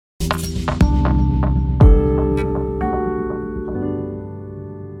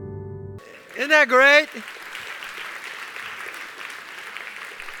Isn't that great?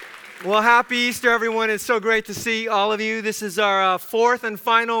 Well, happy Easter, everyone. It's so great to see all of you. This is our fourth and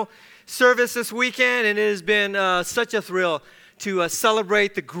final service this weekend, and it has been such a thrill to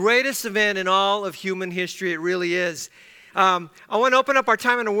celebrate the greatest event in all of human history. It really is. I want to open up our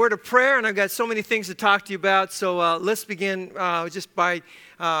time in a word of prayer, and I've got so many things to talk to you about, so let's begin just by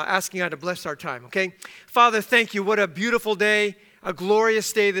asking God to bless our time, okay? Father, thank you. What a beautiful day, a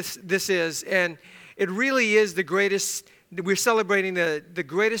glorious day this is, and it really is the greatest. We're celebrating the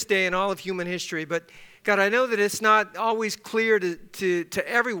greatest day in all of human history, but God, I know that it's not always clear to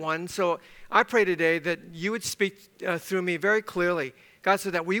everyone, so I pray today that you would speak through me very clearly, God, so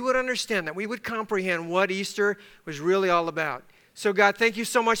that we would understand, that we would comprehend what Easter was really all about. So God, thank you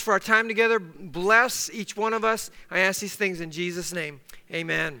so much for our time together. Bless each one of us. I ask these things in Jesus' name.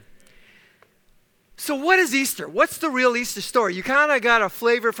 Amen. So what is Easter? What's the real Easter story? You kind of got a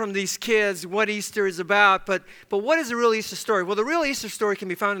flavor from these kids what Easter is about, but what is the real Easter story? Well, the real Easter story can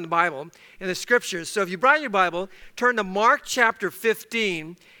be found in the Bible, in the Scriptures. So if you brought your Bible, turn to Mark chapter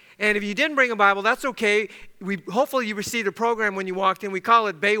 15. And if you didn't bring a Bible, that's okay. Hopefully you received a program when you walked in. We call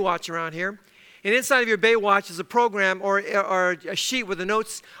it Baywatch around here. And inside of your Baywatch is a program or a sheet with the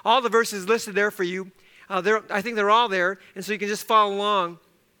notes, all the verses listed there for you. I think they're all there, and so you can just follow along.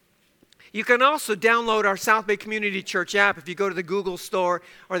 You can also download our South Bay Community Church app. If you go to the Google Store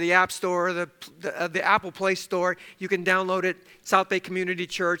or the App Store or the Apple Play Store, you can download it, South Bay Community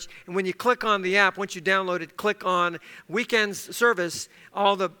Church. And when you click on the app, once you download it, click on Weekends Service,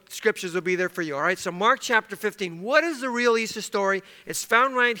 all the scriptures will be there for you, all right? So Mark chapter 15, what is the real Easter story? It's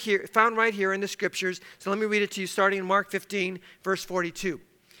found right here in the scriptures. So let me read it to you starting in Mark 15, verse 42.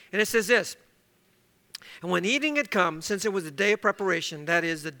 And it says this. And when evening had come, since it was the day of preparation, that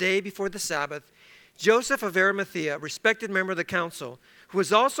is, the day before the Sabbath, Joseph of Arimathea, a respected member of the council, who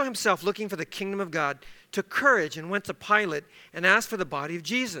was also himself looking for the kingdom of God, took courage and went to Pilate and asked for the body of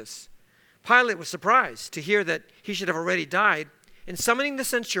Jesus. Pilate was surprised to hear that he should have already died, and summoning the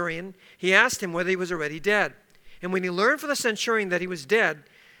centurion, he asked him whether he was already dead. And when he learned from the centurion that he was dead,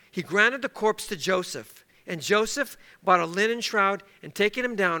 he granted the corpse to Joseph. And Joseph bought a linen shroud and taking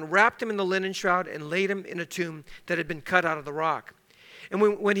him down, wrapped him in the linen shroud and laid him in a tomb that had been cut out of the rock. And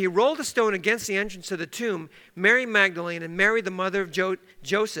when he rolled a stone against the entrance of the tomb, Mary Magdalene and Mary, the mother of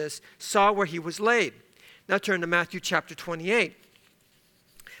Joseph, saw where he was laid. Now turn to Matthew chapter 28.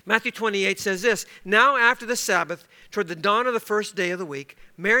 Matthew 28 says this, Now after the Sabbath, toward the dawn of the first day of the week,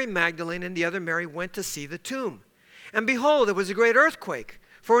 Mary Magdalene and the other Mary went to see the tomb. And behold, there was a great earthquake.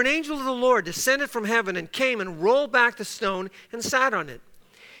 For an angel of the Lord descended from heaven and came and rolled back the stone and sat on it.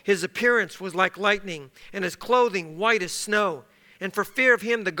 His appearance was like lightning, and his clothing white as snow. And for fear of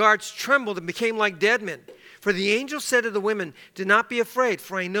him, the guards trembled and became like dead men. For the angel said to the women, Do not be afraid,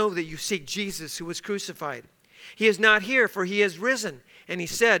 for I know that you seek Jesus who was crucified. He is not here, for he has risen. And he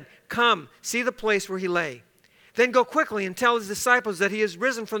said, Come, see the place where he lay. Then go quickly and tell his disciples that he is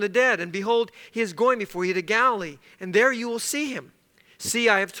risen from the dead. And behold, he is going before you to Galilee, and there you will see him. See,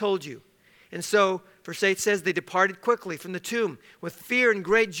 I have told you. And so, verse 8 says, they departed quickly from the tomb with fear and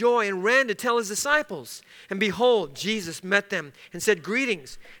great joy and ran to tell his disciples. And behold, Jesus met them and said,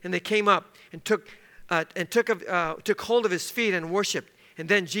 Greetings. And they came up and took hold of his feet and worshipped. And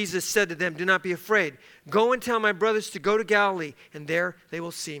then Jesus said to them, Do not be afraid. Go and tell my brothers to go to Galilee, and there they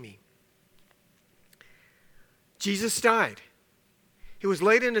will see me. Jesus died. He was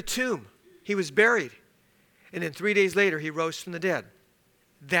laid in a tomb. He was buried. And then 3 days later, he rose from the dead.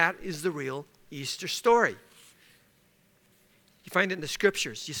 That is the real Easter story. You find it in the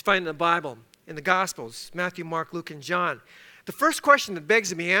scriptures. You find it in the Bible, in the Gospels, Matthew, Mark, Luke, and John. The first question that begs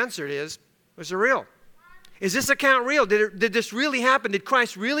to be answered is, was it real? Is this account real? Did this really happen? Did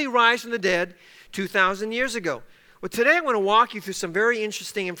Christ really rise from the dead 2,000 years ago? Well, today I want to walk you through some very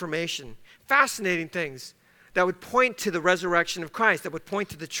interesting information, fascinating things that would point to the resurrection of Christ, that would point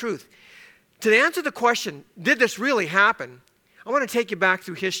to the truth. To answer the question, did this really happen? I want to take you back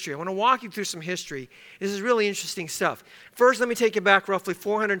through history. I want to walk you through some history. This is really interesting stuff. First, let me take you back roughly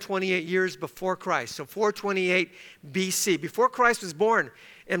 428 years before Christ. So 428 BC, before Christ was born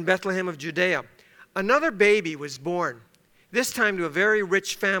in Bethlehem of Judea. Another baby was born, this time to a very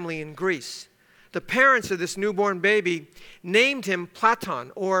rich family in Greece. The parents of this newborn baby named him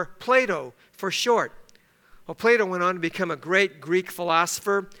Platon, or Plato for short. Well, Plato went on to become a great Greek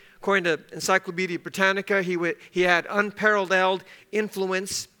philosopher. According to Encyclopedia Britannica, he had unparalleled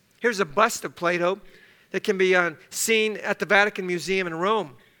influence. Here's a bust of Plato that can be seen at the Vatican Museum in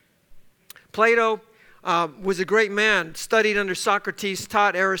Rome. Plato was a great man, studied under Socrates,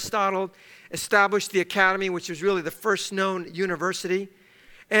 taught Aristotle, established the academy, which was really the first known university.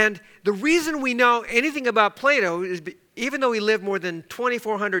 And the reason we know anything about Plato is even though he lived more than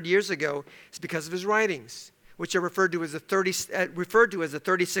 2,400 years ago, is because of his writings, which are referred to as the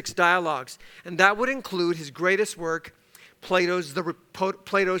 36 dialogues. And that would include his greatest work,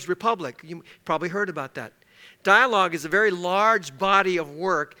 Plato's Republic. You probably heard about that. Dialogue is a very large body of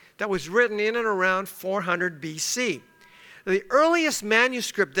work that was written in and around 400 BC. The earliest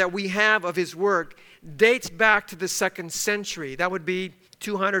manuscript that we have of his work dates back to the 2nd century. That would be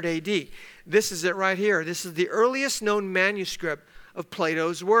 200 AD. This is it right here. This is the earliest known manuscript of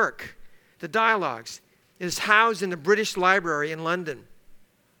Plato's work, the Dialogues. It is housed in the British Library in London.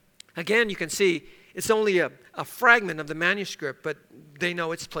 Again, you can see it's only a fragment of the manuscript, but they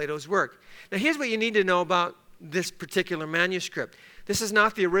know it's Plato's work. Now, here's what you need to know about this particular manuscript. This is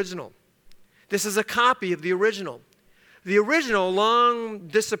not the original. This is a copy of the original. The original long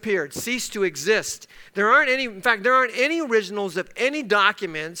disappeared, ceased to exist. There aren't any originals of any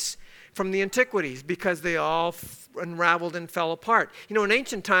documents from the antiquities because they all unraveled and fell apart. You know, in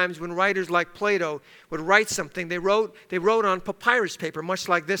ancient times when writers like Plato would write something, they wrote on papyrus paper, much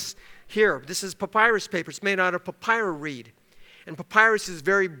like this here. This is papyrus paper. It's made out of papyrus reed. And papyrus is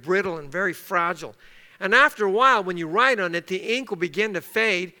very brittle and very fragile. And after a while, when you write on it, the ink will begin to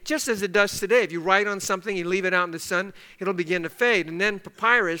fade, just as it does today. If you write on something, you leave it out in the sun, it'll begin to fade. And then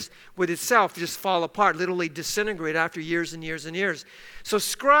papyrus would itself just fall apart, literally disintegrate after years and years and years. So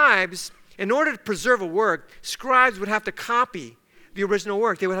scribes, in order to preserve a work, scribes would have to copy the original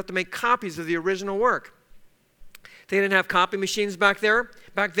work. They would have to make copies of the original work. They didn't have copy machines back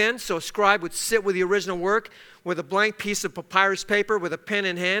then, so a scribe would sit with the original work with a blank piece of papyrus paper with a pen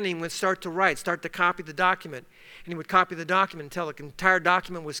in hand, and he would start to copy the document. And he would copy the document until the entire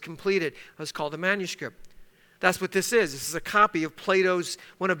document was completed. It was called a manuscript. That's what this is. This is a copy of Plato's,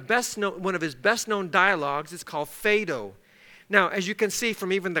 one of his best-known dialogues. It's called Phaedo. Now, as you can see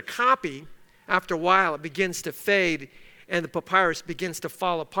from even the copy, after a while it begins to fade and the papyrus begins to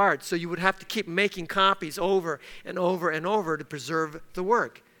fall apart. So you would have to keep making copies over and over and over to preserve the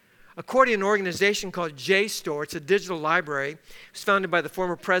work. According to an organization called JSTOR, it's a digital library. It was founded by the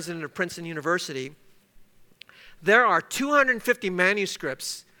former president of Princeton University. There are 250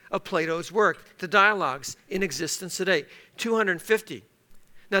 manuscripts of Plato's work, the dialogues, in existence today. 250.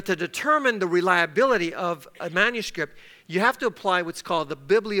 Now, to determine the reliability of a manuscript, you have to apply what's called the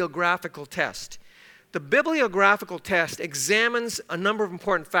bibliographical test. The bibliographical test examines a number of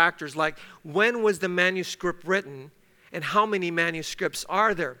important factors like when was the manuscript written and how many manuscripts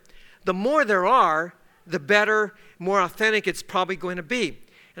are there. The more there are, the better, more authentic it's probably going to be.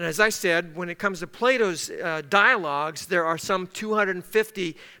 And as I said, when it comes to Plato's dialogues, there are some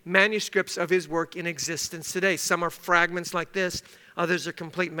 250 manuscripts of his work in existence today. Some are fragments like this, others are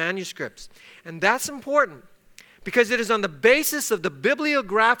complete manuscripts. And that's important because it is on the basis of the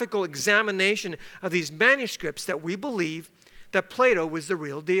bibliographical examination of these manuscripts that we believe that Plato was the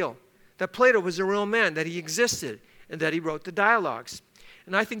real deal, that Plato was a real man, that he existed, and that he wrote the dialogues.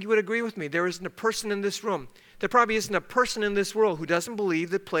 And I think you would agree with me. There isn't a person in this room, there probably isn't a person in this world who doesn't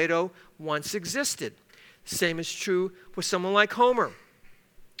believe that Plato once existed. Same is true with someone like Homer.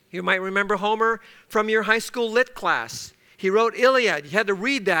 You might remember Homer from your high school lit class. He wrote Iliad. You had to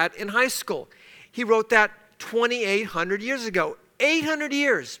read that in high school. He wrote that 2,800 years ago, 800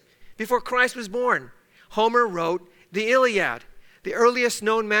 years before Christ was born. Homer wrote the Iliad. The earliest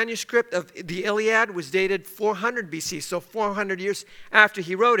known manuscript of the Iliad was dated 400 BC, so 400 years after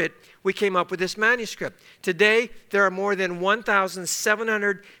he wrote it, we came up with this manuscript. Today, there are more than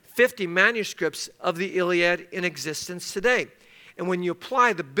 1,750 manuscripts of the Iliad in existence today. And when you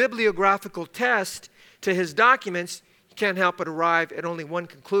apply the bibliographical test to his documents, you can't help but arrive at only one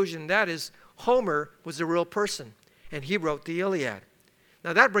conclusion, and that is Homer was a real person, and he wrote the Iliad.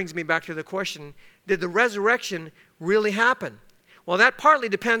 Now that brings me back to the question, did the resurrection really happen? Well, that partly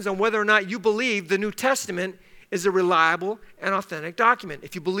depends on whether or not you believe the New Testament is a reliable and authentic document.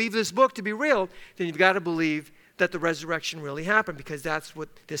 If you believe this book to be real, then you've got to believe that the resurrection really happened because that's what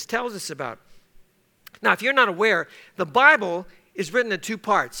this tells us about. Now, if you're not aware, the Bible is written in two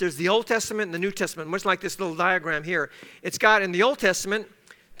parts. There's the Old Testament and the New Testament, much like this little diagram here. It's got in the Old Testament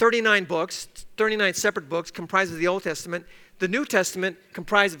 39 books, 39 separate books comprises the Old Testament. The New Testament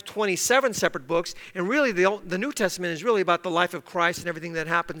comprised of 27 separate books, and really the New Testament is really about the life of Christ and everything that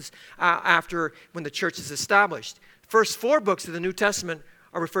happens after when the church is established. The first 4 books of the New Testament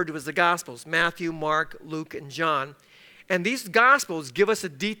are referred to as the Gospels, Matthew, Mark, Luke, and John. And these Gospels give us a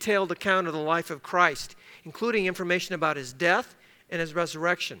detailed account of the life of Christ, including information about his death and his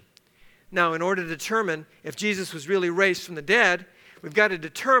resurrection. Now, in order to determine if Jesus was really raised from the dead, we've got to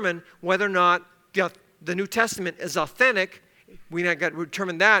determine whether or not the New Testament is authentic We got to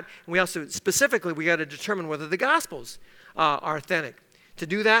determine that. And we also, specifically, we got to determine whether the Gospels are authentic. To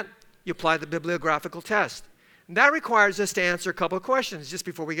do that, you apply the bibliographical test. And that requires us to answer a couple of questions just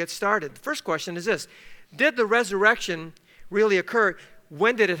before we get started. The first question is this: did the resurrection really occur?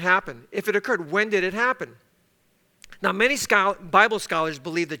 When did it happen? If it occurred, when did it happen? Now, many Bible scholars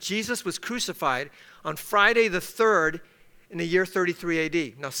believe that Jesus was crucified on Friday the 3rd in the year 33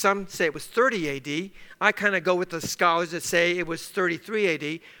 AD. Now, some say it was 30 AD. I kind of go with the scholars that say it was 33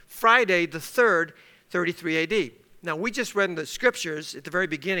 AD. Friday the 3rd, 33 AD. Now, we just read in the scriptures at the very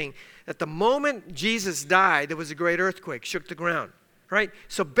beginning that the moment Jesus died, there was a great earthquake, shook the ground, right?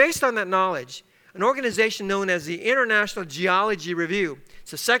 So based on that knowledge, an organization known as the International Geology Review,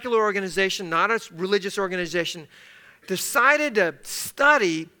 it's a secular organization, not a religious organization, decided to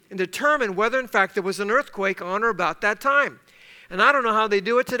study and determine whether, in fact, there was an earthquake on or about that time. And I don't know how they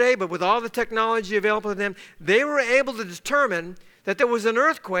do it today, but with all the technology available to them, they were able to determine that there was an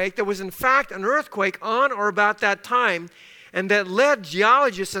earthquake, there was, in fact, an earthquake on or about that time, and that led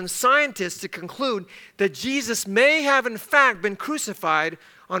geologists and scientists to conclude that Jesus may have, in fact, been crucified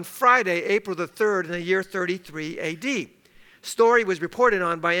on Friday, April the 3rd, in the year 33 AD. Story was reported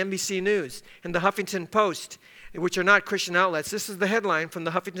on by NBC News and the Huffington Post, which are not Christian outlets. This is the headline from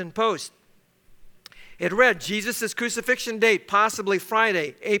the Huffington Post. It read, Jesus' crucifixion date, possibly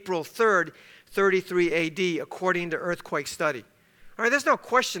Friday, April 3rd, 33 AD, according to earthquake study. All right, there's no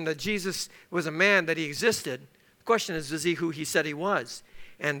question that Jesus was a man, that he existed. The question is he who he said he was?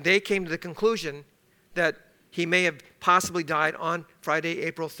 And they came to the conclusion that he may have possibly died on Friday,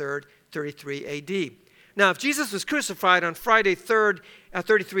 April 3rd, 33 AD. Now, if Jesus was crucified on Friday 3rd,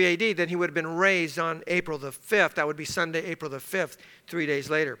 33 AD, then he would have been raised on April the 5th. That would be Sunday, April the 5th, 3 days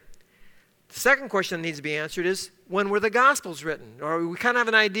later. The second question that needs to be answered is, when were the Gospels written? Or we kind of have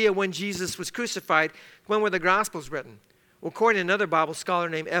an idea when Jesus was crucified. When were the Gospels written? Well, according to another Bible scholar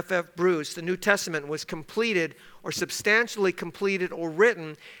named F.F. Bruce, the New Testament was completed or substantially completed or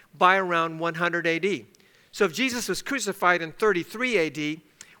written by around 100 AD. So if Jesus was crucified in 33 AD,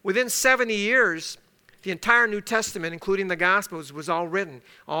 within 70 years, the entire New Testament, including the Gospels, was all written.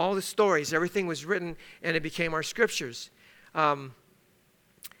 All the stories, everything was written, and it became our scriptures.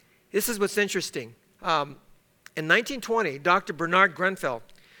 This is what's interesting. In 1920, Dr. Bernard Grenfell,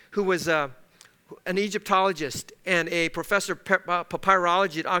 who was an Egyptologist and a professor of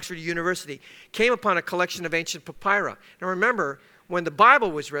papyrology at Oxford University, came upon a collection of ancient papyri. Now remember, when the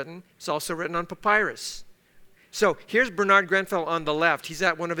Bible was written, it's also written on papyrus. So here's Bernard Grenfell on the left. He's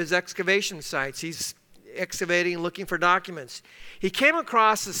at one of his excavation sites. He's excavating, looking for documents. He came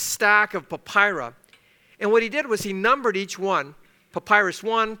across a stack of papyri, and what he did was he numbered each one, Papyrus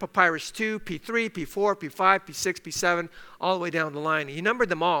 1, Papyrus 2, P3, P4, P5, P6, P7, all the way down the line. He numbered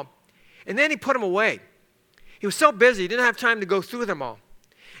them all, and then he put them away. He was so busy, he didn't have time to go through them all.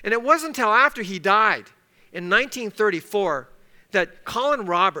 And it wasn't until after he died in 1934 that Colin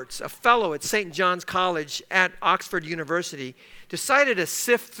Roberts, a fellow at St. John's College at Oxford University, decided to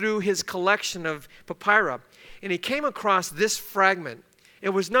sift through his collection of papyri, and he came across this fragment. It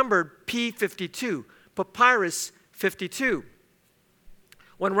was numbered P52, Papyrus 52.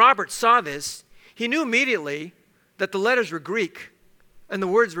 When Roberts saw this, he knew immediately that the letters were Greek and the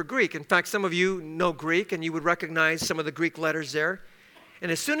words were Greek. In fact, some of you know Greek, and you would recognize some of the Greek letters there.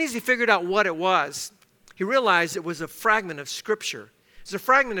 And as soon as he figured out what it was, he realized it was a fragment of Scripture. It's a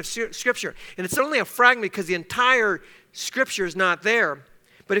fragment of Scripture. And it's only a fragment because the entire Scripture is not there.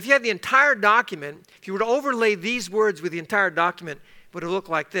 But if you had the entire document, if you were to overlay these words with the entire document, it would have looked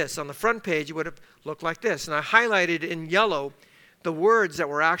like this. On the front page, it would have looked like this. And I highlighted in yellow the words that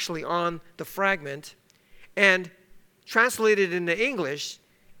were actually on the fragment. And translated into English,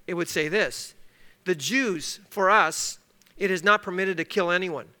 it would say this: the Jews, for us, it is not permitted to kill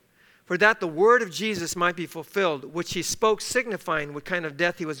anyone, for that the word of Jesus might be fulfilled, which he spoke, signifying what kind of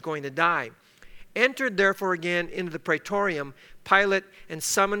death he was going to die. Entered therefore again into the praetorium Pilate, and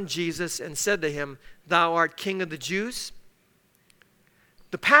summoned Jesus, and said to him, Thou art King of the Jews?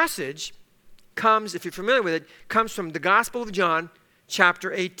 The passage comes, if you're familiar with it, comes from the Gospel of John,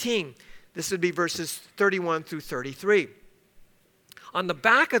 chapter 18. This would be verses 31 through 33. On the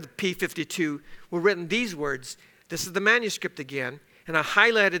back of the P52 were written these words. This is the manuscript again. And I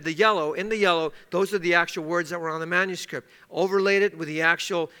highlighted the yellow. In the yellow, those are the actual words that were on the manuscript. Overlaid it with the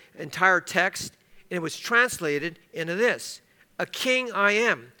actual entire text. And it was translated into this: A king I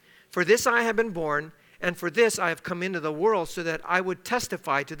am. For this I have been born, and for this I have come into the world, so that I would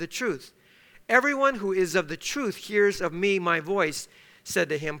testify to the truth. Everyone who is of the truth hears of me my voice, said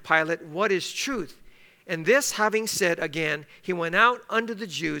to him Pilate, What is truth? And this having said again, he went out unto the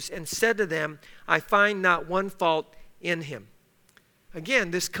Jews and said to them, I find not one fault in him.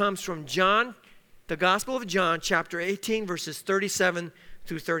 Again, this comes from John, the Gospel of John, chapter 18, verses 37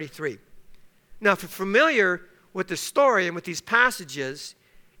 through 33. Now, if you're familiar with the story and with these passages,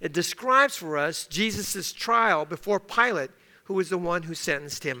 it describes for us Jesus' trial before Pilate, who was the one who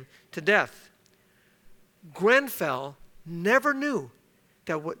sentenced him to death. Grenfell never knew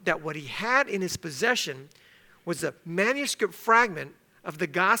that what he had in his possession was a manuscript fragment of the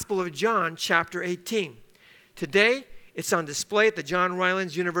Gospel of John, chapter 18. Today, it's on display at the John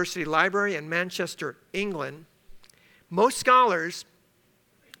Rylands University Library in Manchester, England. Most scholars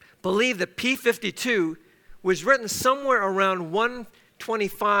believe that P52 was written somewhere around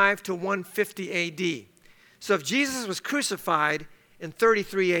 125 to 150 AD. So if Jesus was crucified in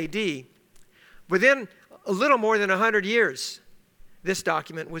 33 AD, within a little more than 100 years, this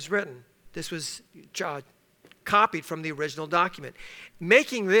document was written. This was copied from the original document,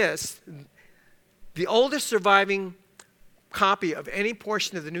 making this the oldest surviving copy of any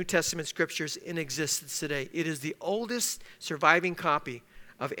portion of the New Testament scriptures in existence today. It is the oldest surviving copy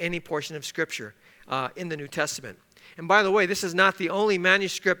of any portion of scripture in the New Testament. And by the way, this is not the only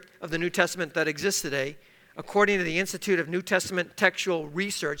manuscript of the New Testament that exists today. According to the Institute of New Testament Textual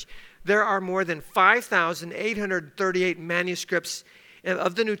Research, there are more than 5,838 manuscripts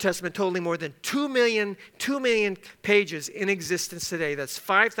of the New Testament, totaling more than 2 million pages in existence today. That's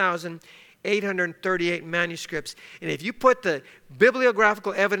 5,838 manuscripts. And if you put the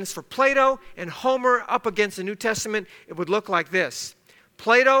bibliographical evidence for Plato and Homer up against the New Testament, it would look like this.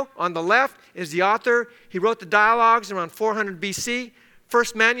 Plato, on the left, is the author. He wrote the dialogues around 400 BC.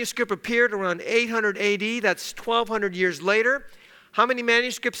 First manuscript appeared around 800 AD. That's 1,200 years later. How many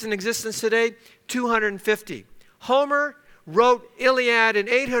manuscripts in existence today? 250. Homer wrote Iliad in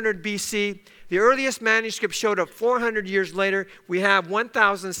 800 BC. The earliest manuscript showed up 400 years later. We have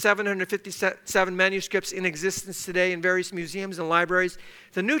 1,757 manuscripts in existence today in various museums and libraries.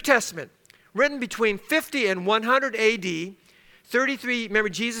 The New Testament, written between 50 and 100 AD, 33, remember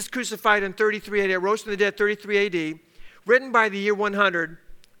Jesus crucified in 33 AD, rose from the dead 33 AD, written by the year 100.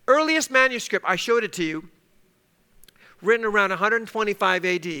 Earliest manuscript, I showed it to you, written around 125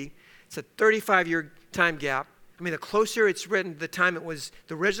 AD. It's a 35-year time gap. I mean, the closer it's written to the time it was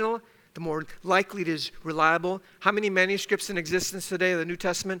the original, the more likely it is reliable. How many manuscripts in existence today of the New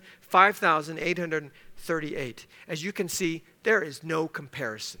Testament? 5,838. As you can see, there is no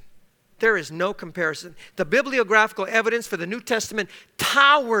comparison. There is no comparison. The bibliographical evidence for the New Testament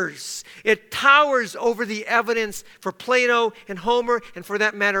towers. It towers over the evidence for Plato and Homer, and for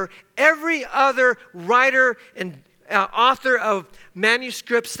that matter, every other writer and author of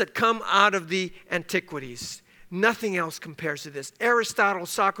manuscripts that come out of the antiquities. Nothing else compares to this. Aristotle,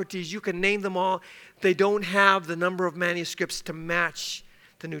 Socrates, you can name them all. They don't have the number of manuscripts to match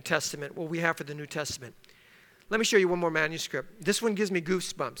the New Testament, what we have for the New Testament. Let me show you one more manuscript. This one gives me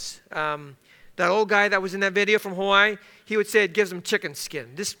goosebumps. That old guy that was in that video from Hawaii, he would say it gives him chicken skin.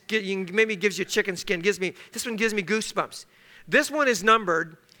 This maybe gives you chicken skin. This one gives me goosebumps. This one is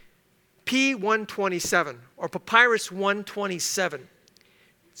numbered P127, or Papyrus 127.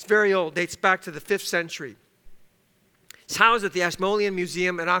 It's very old, dates back to the 5th century. It's housed at the Ashmolean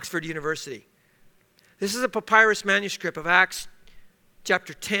Museum at Oxford University. This is a papyrus manuscript of Acts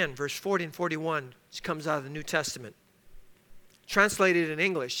chapter 10, verse 40 and 41, which comes out of the New Testament. Translated in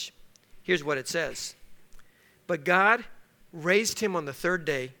English, here's what it says. But God raised him on the third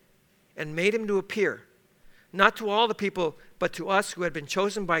day and made him to appear, not to all the people, but to us who had been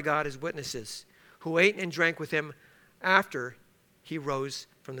chosen by God as witnesses, who ate and drank with him after he rose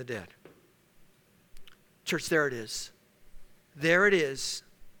from the dead. Church, there it is. There it is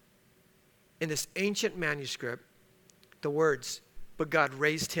in this ancient manuscript, the words, but God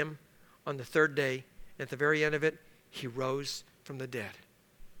raised him on the third day. And at the very end of it, he rose from the dead.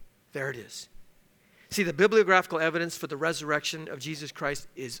 There it is. See, the bibliographical evidence for the resurrection of Jesus Christ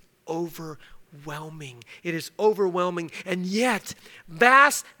is overwhelming. It is overwhelming. And yet,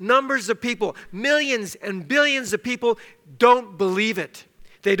 vast numbers of people, millions and billions of people, don't believe it.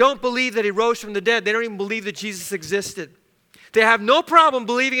 They don't believe that he rose from the dead. They don't even believe that Jesus existed. They have no problem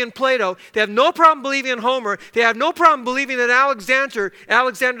believing in Plato. They have no problem believing in Homer. They have no problem believing that Alexander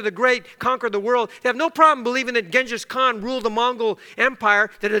the Great conquered the world. They have no problem believing that Genghis Khan ruled the Mongol Empire,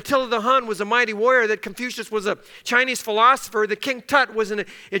 that Attila the Hun was a mighty warrior, that Confucius was a Chinese philosopher, that King Tut was an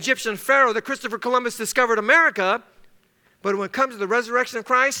Egyptian pharaoh, that Christopher Columbus discovered America. But when it comes to the resurrection of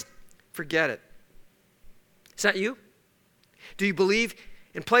Christ, forget it. Is that you? Do you believe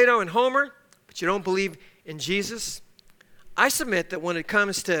in Plato and Homer, but you don't believe in Jesus? I submit that when it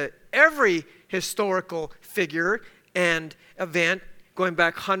comes to every historical figure and event going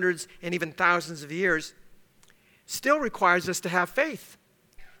back hundreds and even thousands of years, still requires us to have faith.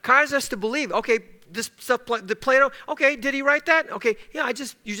 Requires us to believe. Okay, this stuff, the Plato, okay, did he write that? Okay, yeah,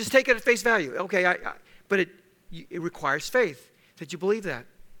 you just take it at face value. Okay, but it requires faith that you believe that.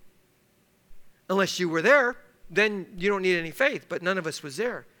 Unless you were there, then you don't need any faith, but none of us was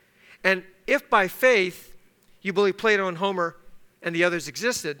there. And if by faith you believe Plato and Homer and the others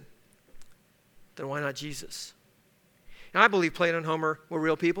existed, then why not Jesus? Now, I believe Plato and Homer were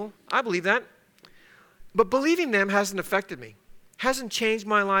real people. I believe that. But believing them hasn't affected me. Hasn't changed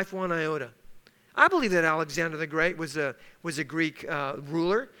my life one iota. I believe that Alexander the Great was a Greek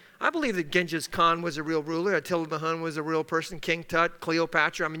ruler. I believe that Genghis Khan was a real ruler. Attila the Hun was a real person. King Tut,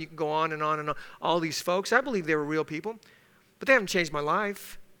 Cleopatra. I mean, you can go on and on and on. All these folks, I believe they were real people. But they haven't changed my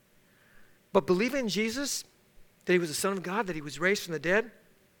life. But believing in Jesus, that he was the Son of God, that he was raised from the dead,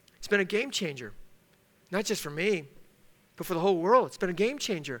 it's been a game changer. Not just for me, but for the whole world. It's been a game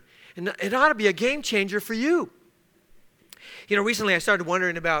changer. And it ought to be a game changer for you. You know, recently I started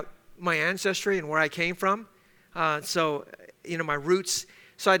wondering about my ancestry and where I came from. My roots.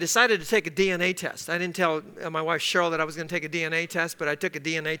 So I decided to take a DNA test. I didn't tell my wife Cheryl that I was going to take a DNA test, but I took a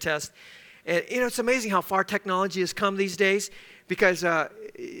DNA test. And, it's amazing how far technology has come these days, because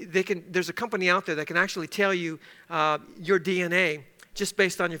there's a company out there that can actually tell you your DNA just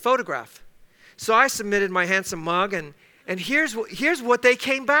based on your photograph. So I submitted my handsome mug, and here's what they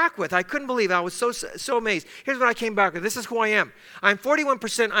came back with. I couldn't believe it. I was so amazed. Here's what I came back with. This is who I am. I'm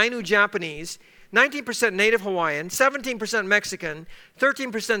 41% Ainu Japanese, 19% Native Hawaiian, 17% Mexican,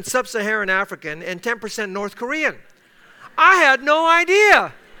 13% Sub-Saharan African, and 10% North Korean. I had no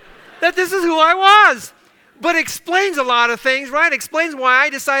idea that this is who I was. But it explains a lot of things, right? It explains why I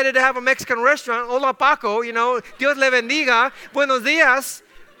decided to have a Mexican restaurant. Hola Paco, Dios le bendiga, buenos dias.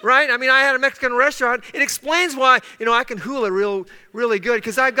 Right? I mean, I had a Mexican restaurant. It explains why, I can hula really good,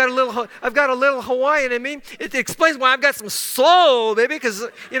 because I've got a little Hawaiian in me. It explains why I've got some soul, baby, because,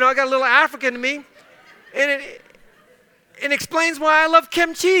 I got a little African in me. And it explains why I love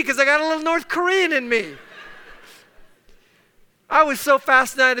kimchi, because I got a little North Korean in me. I was so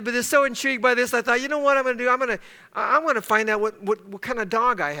fascinated by this, so intrigued by this. I thought, you know what I'm going to do? I want to find out what kind of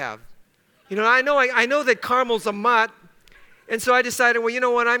dog I have. I know that Carmel's a mutt. And so I decided, well, you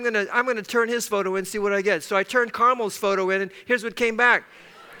know what, I'm gonna turn his photo in and see what I get. So I turned Carmel's photo in, and here's what came back.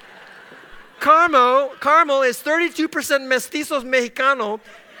 Carmel is 32% mestizos Mexicano,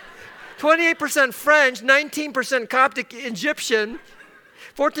 28% French, 19% Coptic Egyptian,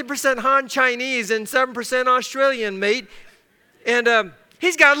 14% Han Chinese, and 7% Australian, mate. And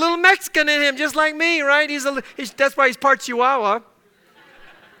he's got a little Mexican in him, just like me, right? That's why he's part Chihuahua.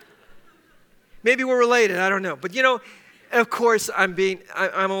 Maybe we're related, I don't know. But of course, I'm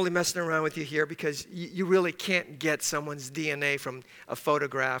only messing around with you here, because you really can't get someone's DNA from a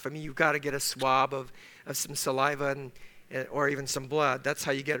photograph. I mean, you've got to get a swab of some saliva or even some blood. That's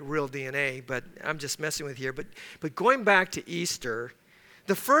how you get real DNA. But I'm just messing with you here. But going back to Easter,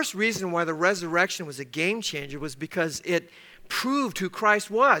 the first reason why the resurrection was a game changer was because it proved who Christ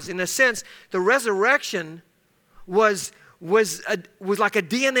was. In a sense, the resurrection was like a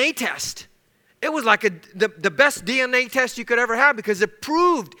DNA test. It was like the best DNA test you could ever have, because it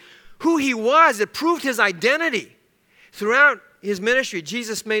proved who he was. It proved his identity. Throughout his ministry,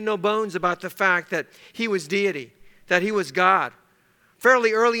 Jesus made no bones about the fact that he was deity, that he was God.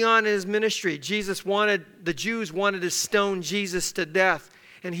 Fairly early on in his ministry, the Jews wanted to stone Jesus to death.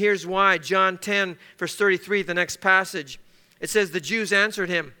 And here's why. John 10, verse 33, the next passage. It says, the Jews answered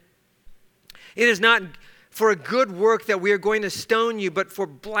him, "It is not for a good work that we are going to stone you, but for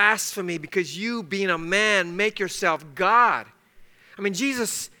blasphemy, because you, being a man, make yourself God." I mean,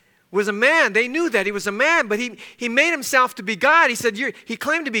 Jesus was a man. They knew that he was a man, but he made himself to be God. He said, he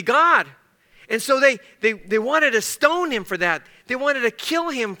claimed to be God. And so they wanted to stone him for that. They wanted to kill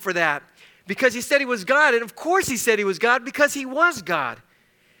him for that, because he said he was God. And of course he said he was God, because he was God.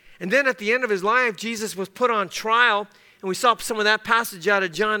 And then at the end of his life, Jesus was put on trial, and we saw some of that passage out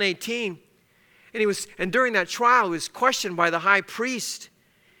of John 18. And during that trial, he was questioned by the high priest.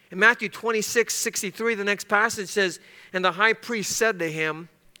 In Matthew 26:63, the next passage says, "And the high priest said to him,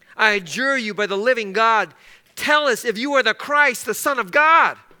 I adjure you by the living God, tell us if you are the Christ, the Son of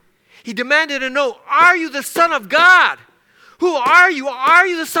God." He demanded to know, are you the Son of God? Who are you? Are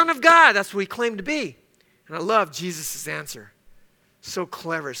you the Son of God? That's what he claimed to be. And I love Jesus' answer. So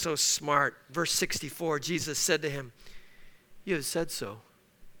clever, so smart. Verse 64, Jesus said to him, "You have said so."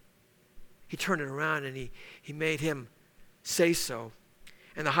 He turned it around and he made him say so.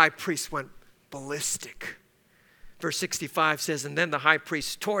 And the high priest went ballistic. Verse 65 says, "And then the high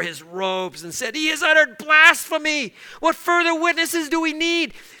priest tore his robes and said, 'He has uttered blasphemy. What further witnesses do we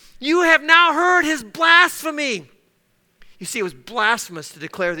need? You have now heard his blasphemy.'" You see, it was blasphemous to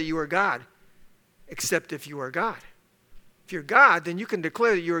declare that you are God, except if you are God. If you're God, then you can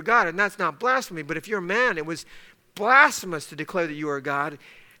declare that you are God, and that's not blasphemy. But if you're man, it was blasphemous to declare that you are God,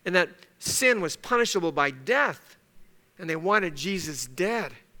 and that sin was punishable by death. And they wanted Jesus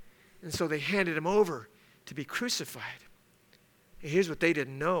dead. And so they handed him over to be crucified. And here's what they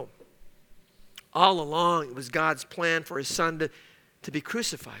didn't know. All along, it was God's plan for his son to be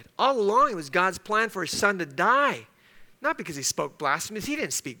crucified. All along, it was God's plan for his son to die. Not because he spoke blasphemies. He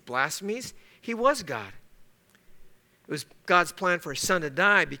didn't speak blasphemies. He was God. It was God's plan for his son to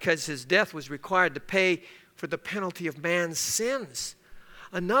die because his death was required to pay for the penalty of man's sins.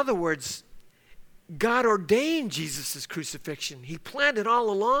 In other words, God ordained Jesus' crucifixion. He planned it all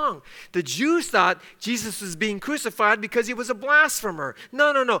along. The Jews thought Jesus was being crucified because he was a blasphemer.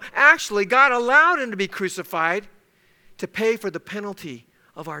 No. Actually, God allowed him to be crucified to pay for the penalty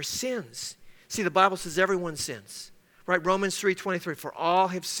of our sins. See, the Bible says everyone sins. Right? Romans 3:23, for all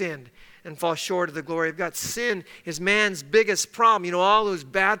have sinned and fall short of the glory of God. Sin is man's biggest problem. You know, all those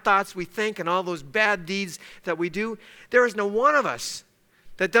bad thoughts we think and all those bad deeds that we do. There is no one of us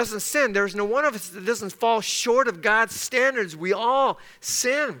that doesn't sin. There is no one of us that doesn't fall short of God's standards. We all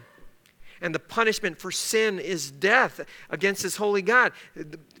sin. And the punishment for sin is death against his holy God.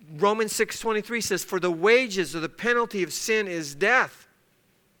 Romans 6:23 says, for the wages or the penalty of sin is death.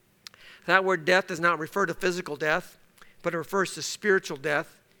 That word death does not refer to physical death, but it refers to spiritual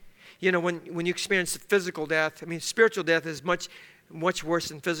death. You know, when you experience physical death, I mean, spiritual death is much worse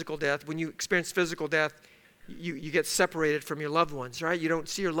than physical death. When you experience physical death, you get separated from your loved ones, right? You don't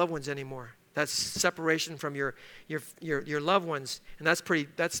see your loved ones anymore. That's separation from your loved ones, and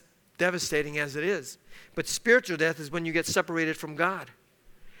that's devastating as it is. But spiritual death is when you get separated from God,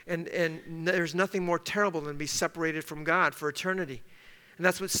 and there's nothing more terrible than to be separated from God for eternity. And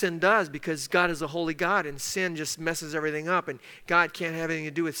that's what sin does, because God is a holy God, and sin just messes everything up, and God can't have anything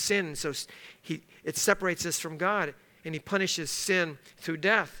to do with sin, and so it separates us from God, and he punishes sin through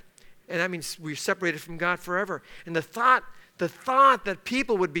death. And that means we're separated from God forever. And the thought that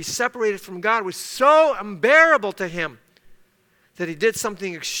people would be separated from God was so unbearable to him that he did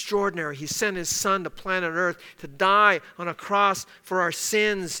something extraordinary. He sent his son to planet Earth to die on a cross for our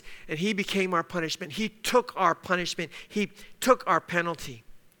sins, and he became our punishment. He took our punishment. He took our penalty.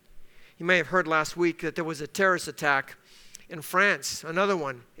 You may have heard last week that there was a terrorist attack in France, another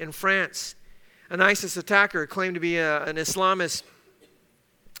one in France. An ISIS attacker claimed to be an Islamist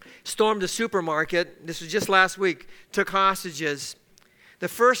stormed a supermarket. This was just last week. Took hostages. The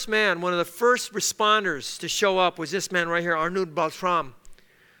first man, one of the first responders to show up was this man right here, Arnaud Beltrame.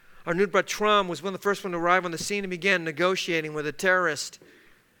 Arnaud Beltrame was one of the first one to arrive on the scene and began negotiating with a terrorist.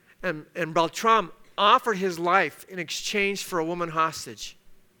 And Beltrame offered his life in exchange for a woman hostage.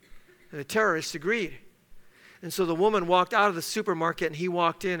 And the terrorist agreed. And so the woman walked out of the supermarket and he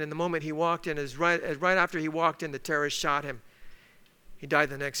walked in. And the moment he walked in, right after he walked in, the terrorist shot him. He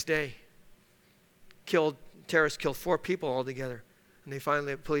died the next day. Terrorists killed 4 people altogether. And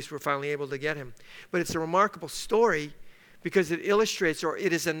the police were finally able to get him. But it's a remarkable story because it illustrates, or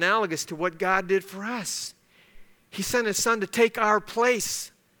it is analogous to what God did for us. He sent his son to take our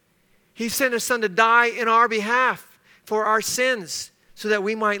place. He sent his son to die in our behalf for our sins so that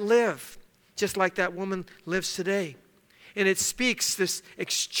we might live, just like that woman lives today. And it speaks, this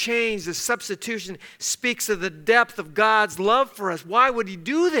exchange, this substitution, speaks of the depth of God's love for us. Why would he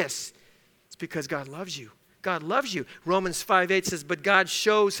do this? It's because God loves you. God loves you. Romans 5:8 says, but God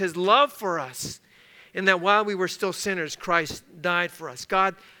shows his love for us in that while we were still sinners, Christ died for us.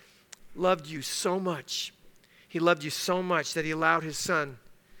 God loved you so much. He loved you so much that he allowed his son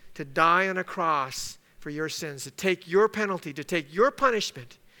to die on a cross for your sins, to take your penalty, to take your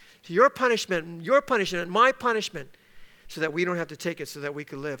punishment, my punishment, so that we don't have to take it, so that we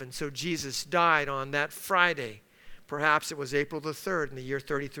could live. And so Jesus died on that Friday. Perhaps it was April the 3rd in the year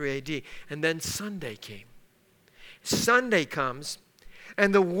 33 AD. And then Sunday came. Sunday comes,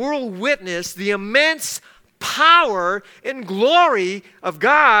 and the world witnessed the immense power and glory of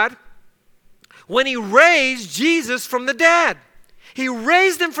God when he raised Jesus from the dead. He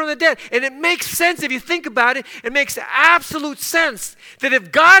raised him from the dead. And it makes sense if you think about it. It makes absolute sense that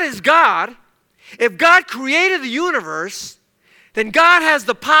if God is God, if God created the universe, then God has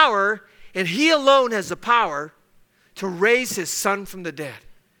the power, and he alone has the power to raise his son from the dead.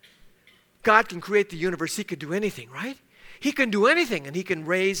 God can create the universe. He could do anything, right? He can do anything, and he can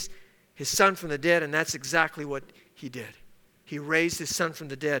raise his son from the dead, and that's exactly what he did. He raised his son from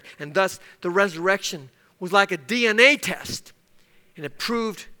the dead, and thus the resurrection was like a DNA test, and it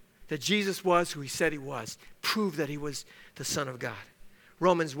proved that Jesus was who he said he was, proved that he was the Son of God.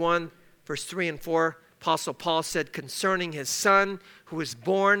 Romans 1, verse 3 and 4, Apostle Paul said concerning his son, who was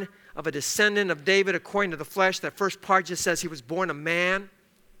born of a descendant of David according to the flesh. That first part just says he was born a man.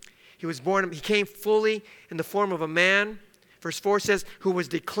 He came fully in the form of a man. Verse 4 says, he was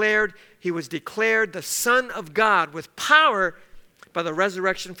declared the Son of God with power by the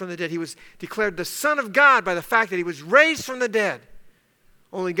resurrection from the dead. He was declared the Son of God by the fact that he was raised from the dead.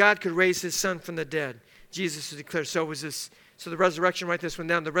 Only God could raise his son from the dead. Jesus was declared. So the resurrection, write this one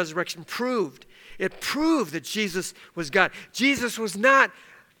down. The resurrection proved that Jesus was God. Jesus was not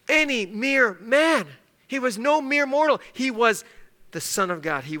any mere man. He was no mere mortal. He was the Son of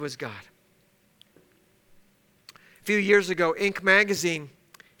God. He was God. A few years ago, Inc. magazine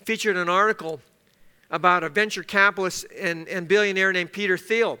featured an article about a venture capitalist and billionaire named Peter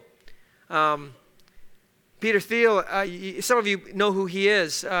Thiel. Peter Thiel, some of you know who he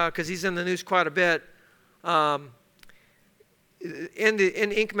is because he's in the news quite a bit. In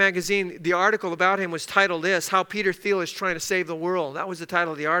Inc. magazine, the article about him was titled this, How Peter Thiel is Trying to Save the World. That was the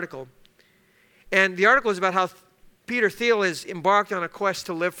title of the article. And the article is about how Peter Thiel is embarked on a quest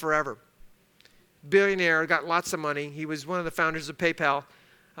to live forever. Billionaire, got lots of money. He was one of the founders of PayPal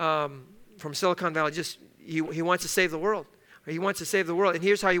from Silicon Valley. He wants to save the world. He wants to save the world. And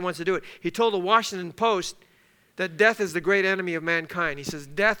here's how he wants to do it. He told the Washington Post that death is the great enemy of mankind. He says,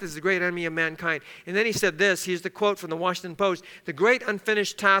 death is the great enemy of mankind. And then he said this, here's the quote from the Washington Post, the great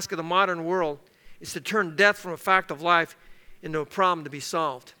unfinished task of the modern world is to turn death from a fact of life into a problem to be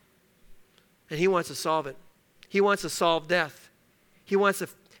solved. And he wants to solve it. He wants to solve death. He wants to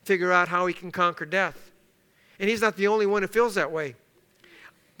figure out how he can conquer death. And he's not the only one who feels that way.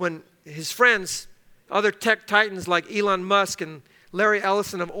 When his friends, other tech titans like Elon Musk and Larry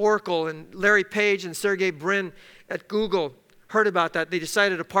Ellison of Oracle and Larry Page and Sergey Brin at Google heard about that, they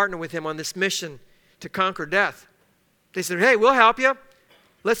decided to partner with him on this mission to conquer death. They said, hey, we'll help you.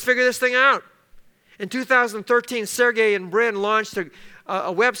 Let's figure this thing out. In 2013, Sergey and Brin launched a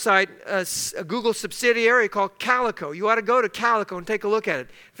website, a Google subsidiary called Calico. You ought to go to Calico and take a look at it.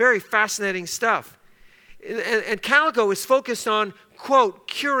 Very fascinating stuff. And Calico is focused on, quote,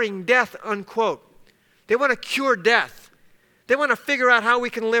 curing death, unquote. They want to cure death. They want to figure out how we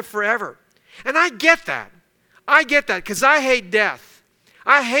can live forever. And I get that. I get that because I hate death.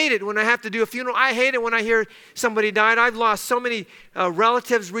 I hate it when I have to do a funeral. I hate it when I hear somebody died. I've lost so many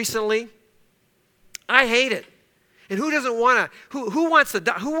relatives recently. I hate it. And who doesn't want to, who wants to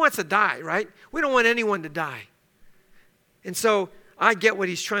die? Who wants to die, right? We don't want anyone to die. And so I get what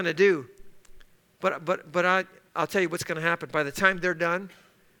he's trying to do. But I'll tell you what's going to happen. By the time they're done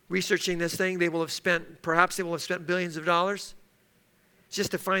researching this thing, perhaps they will have spent billions of dollars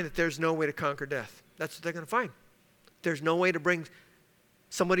just to find that there's no way to conquer death. That's what they're going to find. There's no way to bring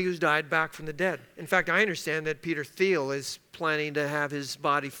somebody who's died back from the dead. In fact, I understand that Peter Thiel is planning to have his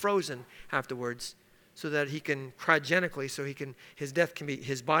body frozen afterwards so that he can cryogenically,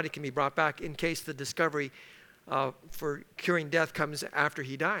 his body can be brought back in case the discovery for curing death comes after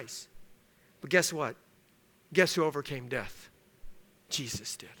he dies. But guess what? Guess who overcame death?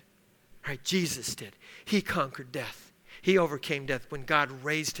 Jesus did. Right? Jesus did. He conquered death. He overcame death when God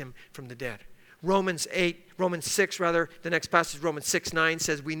raised him from the dead. Romans 6, the next passage, Romans 6:9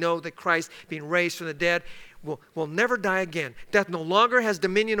 says, we know that Christ, being raised from the dead, will never die again. Death no longer has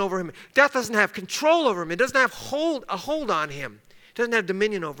dominion over him. Death doesn't have control over him. It doesn't have a hold on him. It doesn't have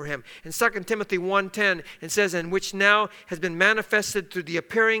dominion over him. In 2 Timothy 1:10, it says, and which now has been manifested through the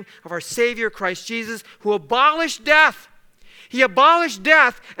appearing of our Savior, Christ Jesus, who abolished death. He abolished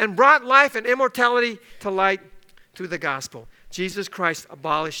death and brought life and immortality to light through the gospel. Jesus Christ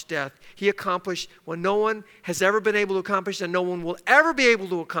abolished death. He accomplished what no one has ever been able to accomplish and no one will ever be able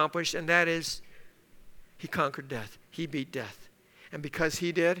to accomplish, and that is he conquered death. He beat death. And because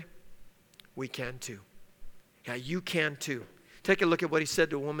he did, we can too. Yeah, you can too. Take a look at what he said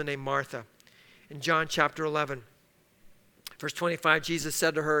to a woman named Martha. In John chapter 11, verse 25, Jesus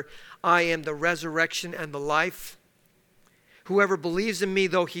said to her, I am the resurrection and the life. Whoever believes in me,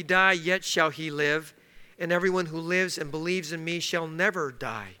 though he die, yet shall he live. And everyone who lives and believes in me shall never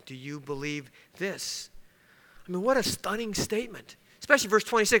die. Do you believe this? I mean, what a stunning statement. Especially verse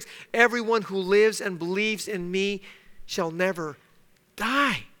 26. Everyone who lives and believes in me shall never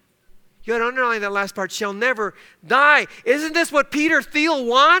die. You got to underline that last part, shall never die. Isn't this what Peter Thiel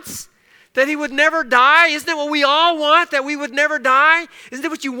wants? That he would never die? Isn't that what we all want? That we would never die? Isn't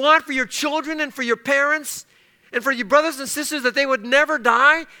that what you want for your children and for your parents? And for your brothers and sisters, that they would never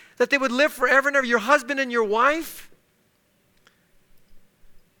die? That they would live forever and ever, your husband and your wife?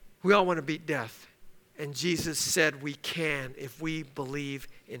 We all want to beat death. And Jesus said we can if we believe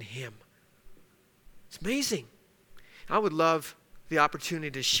in him. It's amazing. I would love the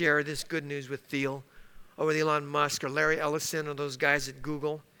opportunity to share this good news with Thiel over the Elon Musk or Larry Ellison or those guys at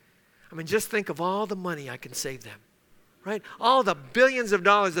Google. I mean, just think of all the money I can save them, right? All the billions of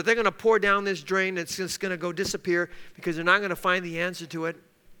dollars that they're going to pour down this drain that's just going to go disappear because they're not going to find the answer to it.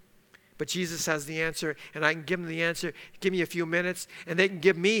 But Jesus has the answer, and I can give them the answer. Give me a few minutes, and they can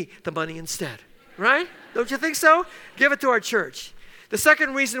give me the money instead, right? Don't you think so? Give it to our church. The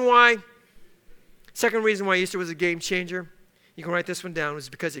second reason why Easter was a game changer, you can write this one down, was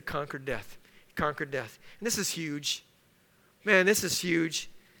because it conquered death. It conquered death. And this is huge. Man, this is huge.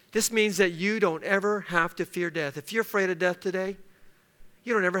 This means that you don't ever have to fear death. If you're afraid of death today,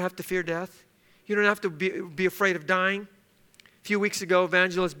 you don't ever have to fear death. You don't have to be afraid of dying. A few weeks ago,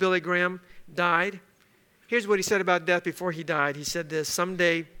 evangelist Billy Graham died. Here's what he said about death before he died. He said this: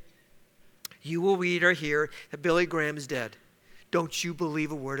 someday you will read or hear that Billy Graham is dead. Don't you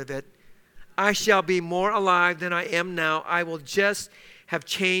believe a word of it. I shall be more alive than I am now. I will just have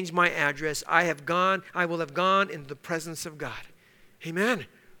changed my address. I will have gone into the presence of God. Amen.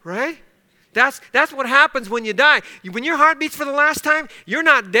 Right? That's what happens when you die. When your heart beats for the last time, you're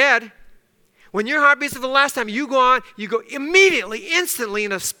not dead. When your heart beats for the last time, you go immediately, instantly,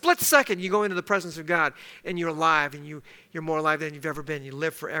 in a split second, you go into the presence of God, and you're alive, and you're more alive than you've ever been. You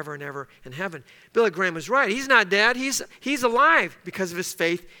live forever and ever in heaven. Billy Graham was right. He's not dead. He's alive because of his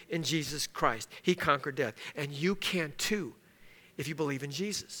faith in Jesus Christ. He conquered death. And you can too if you believe in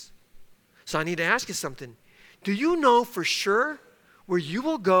Jesus. So I need to ask you something. Do you know for sure where you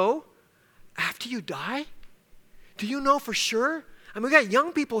will go after you die? Do you know for sure? I mean, we got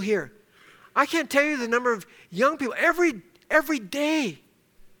young people here. I can't tell you the number of young people. Every day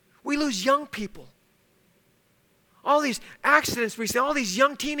we lose young people. All these accidents, we see all these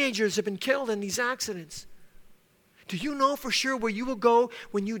young teenagers have been killed in these accidents. Do you know for sure where you will go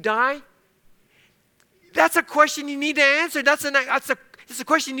when you die? That's a question you need to answer. That's a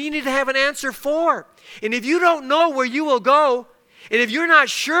question you need to have an answer for. And if you don't know where you will go, and if you're not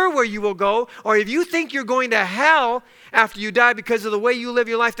sure where you will go, or if you think you're going to hell after you die because of the way you live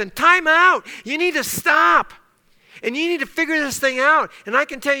your life, then time out. You need to stop. And you need to figure this thing out. And I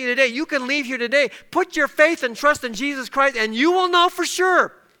can tell you today, you can leave here today, put your faith and trust in Jesus Christ, and you will know for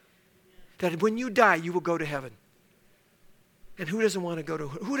sure that when you die, you will go to heaven. And who doesn't want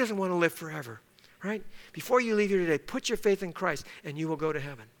to live forever, right? Before you leave here today, put your faith in Christ, and you will go to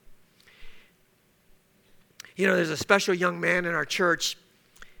heaven. You know, there's a special young man in our church.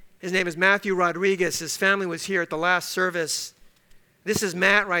 His name is Matthew Rodriguez. His family was here at the last service. This is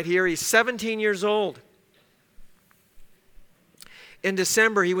Matt right here. He's 17 years old. In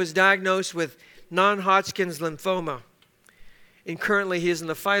December, he was diagnosed with non-Hodgkin's lymphoma. And currently, he is in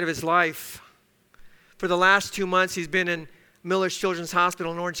the fight of his life. For the last 2 months, he's been in Miller's Children's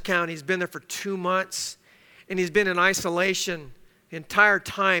Hospital in Orange County. He's been there for 2 months. And he's been in isolation the entire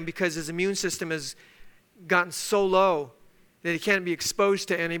time because his immune system has gotten so low that he can't be exposed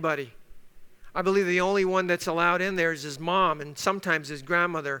to anybody. I believe the only one that's allowed in there is his mom and sometimes his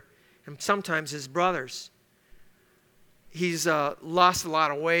grandmother and sometimes his brothers. He's lost a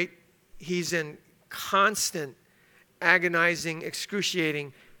lot of weight. He's in constant, agonizing,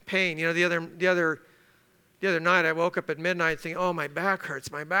 excruciating pain. You know, the other night I woke up at midnight thinking, oh, my back hurts.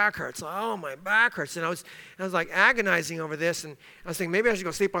 Oh, my back hurts. And I was like agonizing over this, and I was thinking maybe I should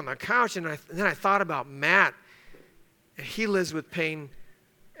go sleep on the couch. And then I thought about Matt. And he lives with pain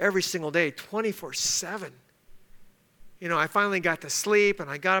every single day, 24/7. You know, I finally got to sleep, and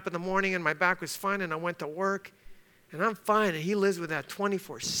I got up in the morning, and my back was fine, and I went to work, and I'm fine, and he lives with that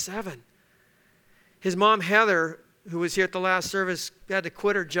 24/7. His mom, Heather, who was here at the last service, had to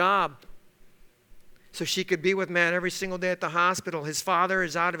quit her job so she could be with Matt every single day at the hospital. His father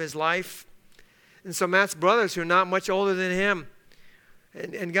is out of his life. And so Matt's brothers, who are not much older than him,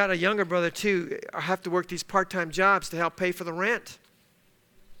 and got a younger brother too, have to work these part-time jobs to help pay for the rent.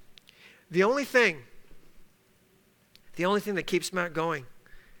 The only thing that keeps Matt going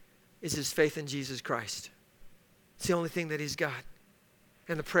is his faith in Jesus Christ. It's the only thing that he's got.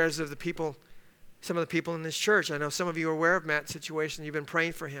 And the prayers of the people, some of the people in this church. I know some of you are aware of Matt's situation. You've been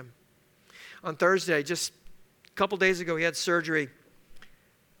praying for him. On Thursday, just a couple days ago, he had surgery.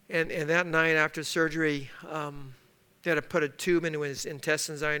 And that night after surgery, they had to put a tube into his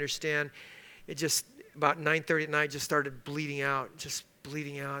intestines, I understand. It just, about 9:30 at night, just started bleeding out.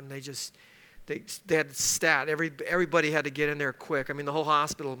 And they had stat. Everybody had to get in there quick. I mean, the whole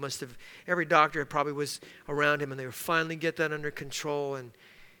hospital every doctor probably was around him, and they were finally get that under control, and,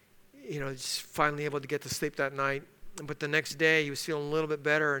 you know, just finally able to get to sleep that night. But the next day, he was feeling a little bit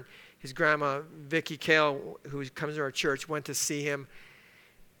better, and his grandma, Vicki Kale, who comes to our church, went to see him.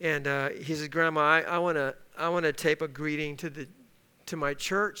 And he said, Grandma, I want to tape a greeting to my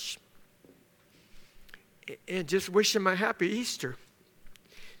church. and just wish him a happy Easter.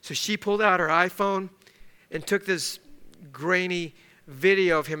 So she pulled out her iPhone and took this grainy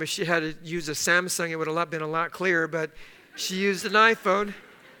video of him. If she had to use a Samsung, it would have been a lot clearer, but she used an iPhone.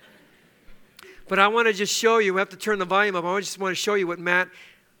 But I want to just show you, we have to turn the volume up. I just want to show you what Matt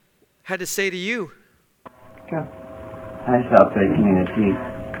had to say to you. Go. Hi, Southside community.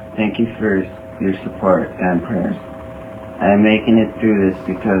 Thank you for your support and prayers. I am making it through this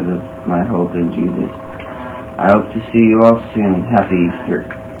because of my hope in Jesus. I hope to see you all soon. Happy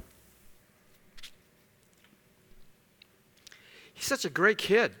Easter. He's such a great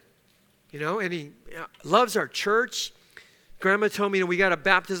kid, and he loves our church. Grandma told me we got a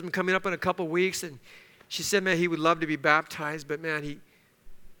baptism coming up in a couple weeks, and she said, man, he would love to be baptized, but man,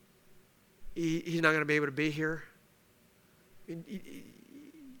 he's not going to be able to be here. He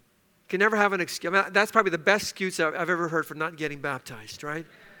can never have an excuse. I mean, that's probably the best excuse I've ever heard for not getting baptized, right?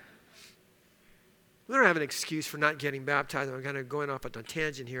 We don't have an excuse for not getting baptized. I'm kind of going off on a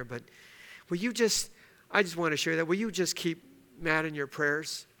tangent here, but I just want to share that. Will you just keep Matt in your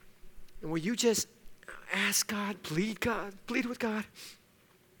prayers? And will you just ask God, plead with God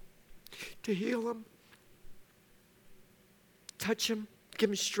to heal him, touch him, give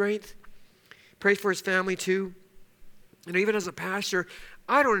him strength. Pray for his family too. Even as a pastor,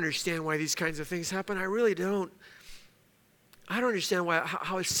 I don't understand why these kinds of things happen. I really don't. I don't understand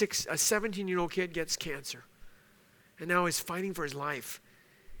how a 17-year-old kid gets cancer and now he's fighting for his life.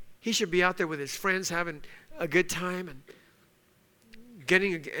 He should be out there with his friends having a good time and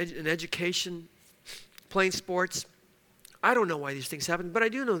getting an education, playing sports. I don't know why these things happen, but I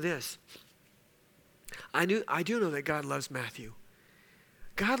do know this. I do know that God loves Matthew.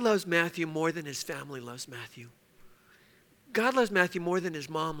 God loves Matthew more than his family loves Matthew. God loves Matthew more than his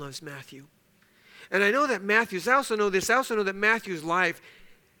mom loves Matthew. And I know that I also know that Matthew's life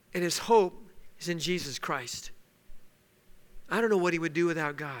and his hope is in Jesus Christ. I don't know what he would do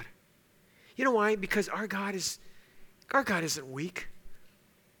without God. You know why? Because our God isn't weak.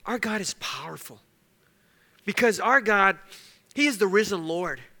 Our God is powerful. Because our God, he is the risen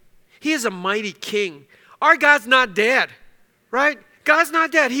Lord. He is a mighty king. Our God's not dead, right? God's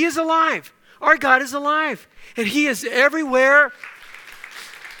not dead. He is alive. Our God is alive. And he is everywhere.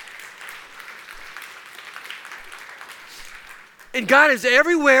 And God is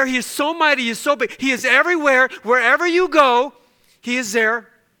everywhere. He is so mighty. He is so big. He is everywhere. Wherever you go, he is there.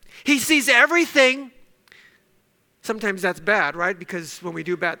 He sees everything. Sometimes that's bad, right? Because when we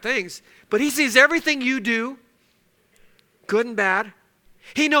do bad things. But he sees everything you do, good and bad.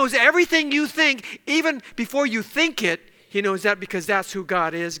 He knows everything you think, even before you think it. He knows that because that's who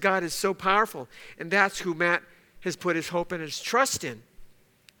God is. God is so powerful. And that's who Matt has put his hope and his trust in.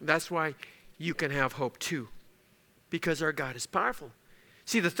 And that's why you can have hope too. Because our God is powerful.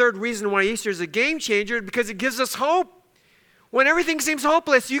 See, the third reason why Easter is a game changer is because it gives us hope. When everything seems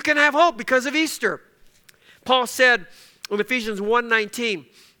hopeless, you can have hope because of Easter. Paul said in Ephesians 1:19,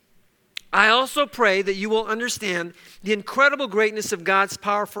 I also pray that you will understand the incredible greatness of God's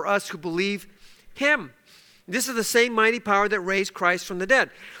power for us who believe him. This is the same mighty power that raised Christ from the dead.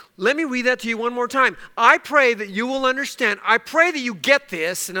 Let me read that to you one more time. I pray that you will understand. I pray that you get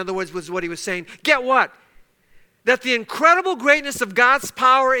this. In other words, was what he was saying. Get what? That the incredible greatness of God's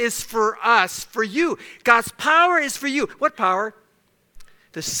power is for us, for you. God's power is for you. What power?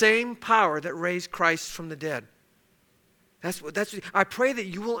 The same power that raised Christ from the dead. That's what I pray that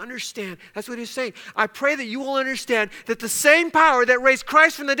you will understand. That's what he's saying. I pray that you will understand that the same power that raised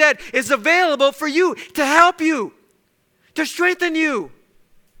Christ from the dead is available for you to help you, to strengthen you,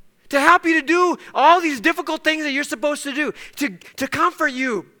 to help you to do all these difficult things that you're supposed to do, to comfort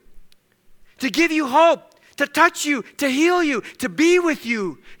you, to give you hope, to touch you, to heal you, to be with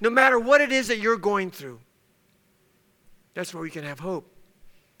you, no matter what it is that you're going through. That's where we can have hope.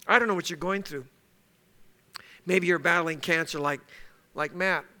 I don't know what you're going through. Maybe you're battling cancer like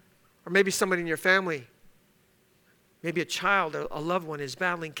Matt, or maybe somebody in your family, maybe a child, a loved one is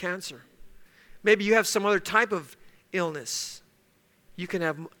battling cancer. Maybe you have some other type of illness. You can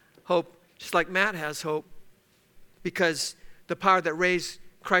have hope just like Matt has hope because the power that raised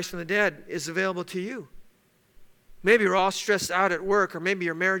Christ from the dead is available to you. Maybe you're all stressed out at work, or maybe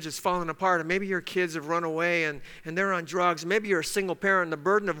your marriage is falling apart, or maybe your kids have run away and they're on drugs. Maybe you're a single parent and the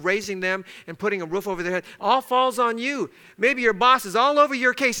burden of raising them and putting a roof over their head all falls on you. Maybe your boss is all over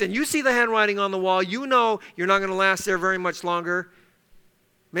your case and you see the handwriting on the wall. You know you're not going to last there very much longer.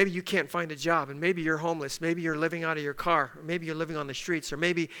 Maybe you can't find a job, and maybe you're homeless. Maybe you're living out of your car, or maybe you're living on the streets, or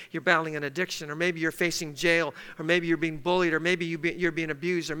maybe you're battling an addiction, or maybe you're facing jail, or maybe you're being bullied, or maybe you're being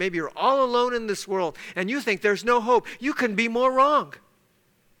abused, or maybe you're all alone in this world, and you think there's no hope. You couldn't be more wrong.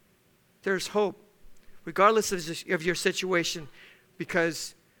 There's hope regardless of your situation,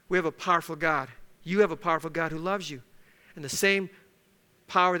 because we have a powerful God. You have a powerful God who loves you. And the same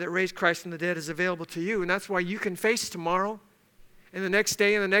power that raised Christ from the dead is available to you. And that's why you can face tomorrow and the next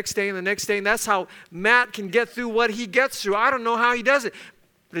day and the next day and the next day. And that's how Matt can get through what he gets through. I don't know how he does it.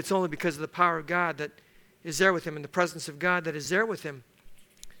 But it's only because of the power of God that is there with him and the presence of God that is there with him.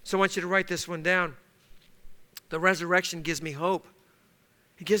 So I want you to write this one down. The resurrection gives me hope.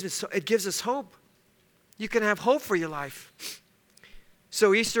 It gives us hope. You can have hope for your life.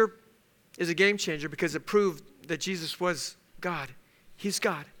 So Easter is a game changer because it proved that Jesus was God. He's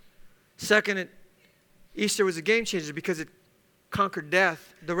God. Second, Easter was a game changer because it conquered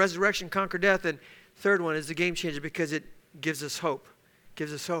death. The resurrection conquered death. And third one is a game changer because it gives us hope.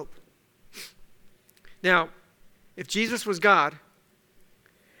 Gives us hope. Now, if Jesus was God,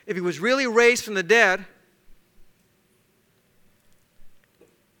 if he was really raised from the dead,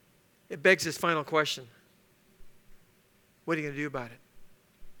 it begs this final question. What are you going to do about it?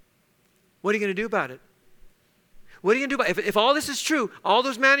 What are you going to do about it? What are you going to do about it? If all this is true, all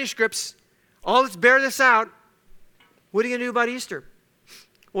those manuscripts, all this bear this out, what are you going to do about Easter?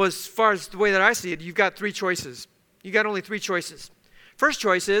 Well, as far as the way that I see it, you've got three choices. You've got only three choices. First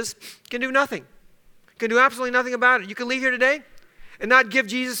choice is, you can do nothing. You can do absolutely nothing about it. You can leave here today and not give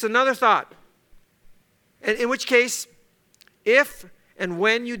Jesus another thought. And in which case, if and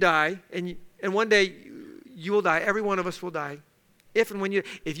when you die, and one day you will die, every one of us will die.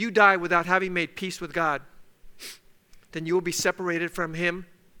 If you die without having made peace with God, then you will be separated from him,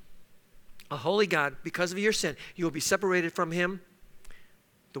 a holy God, because of your sin. You will be separated from him.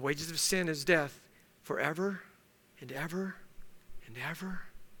 The wages of sin is death forever and ever and ever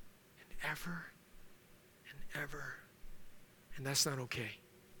and ever and ever. And that's not okay.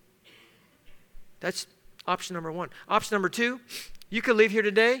 That's option number one. Option number two, you could leave here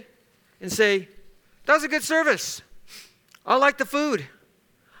today and say, that was a good service. I like the food.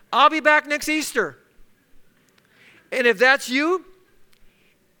 I'll be back next Easter. And if that's you,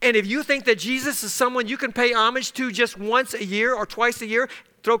 and if you think that Jesus is someone you can pay homage to just once a year or twice a year,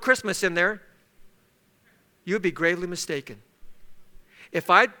 throw Christmas in there, you would be gravely mistaken. If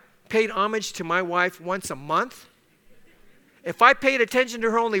I paid homage to my wife once a month, if I paid attention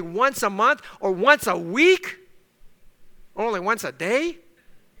to her only once a month or once a week, or only once a day,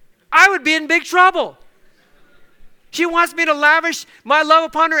 I would be in big trouble. She wants me to lavish my love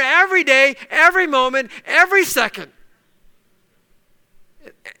upon her every day, every moment, every second.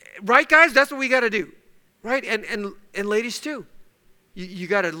 Right, guys? That's what we got to do. Right? And ladies, too. You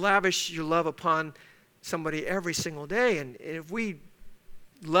got to lavish your love upon somebody every single day. And if we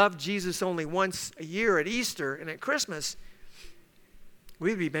love Jesus only once a year at Easter and at Christmas,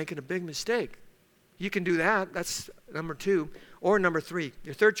 we'd be making a big mistake. You can do that. That's number two. Or number three.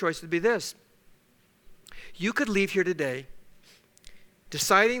 Your third choice would be this. You could leave here today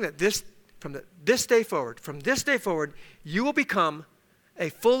deciding that from this day forward, you will become a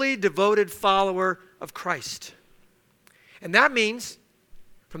fully devoted follower of Christ. And that means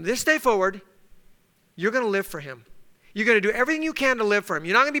from this day forward, you're going to live for him. You're going to do everything you can to live for him.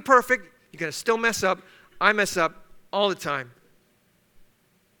 You're not going to be perfect. You're going to still mess up. I mess up all the time.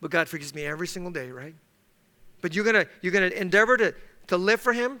 But God forgives me every single day, right? But you're going to endeavor to live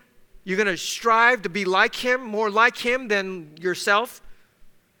for him. You're going to strive to be like him, more like him than yourself.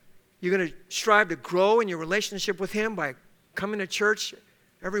 You're going to strive to grow in your relationship with him by coming to church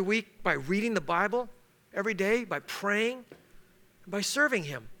every week, by reading the Bible every day, by praying, by serving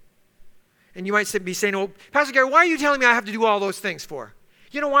him. And you might be saying, oh, Pastor Gary, why are you telling me I have to do all those things for?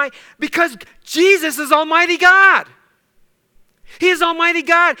 You know why? Because Jesus is Almighty God. He is Almighty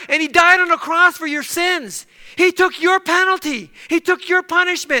God, and he died on the cross for your sins. He took your penalty. He took your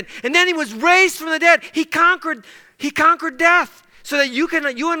punishment, and then he was raised from the dead. He conquered death so that you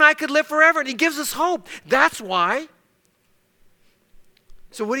and I could live forever, and he gives us hope. That's why.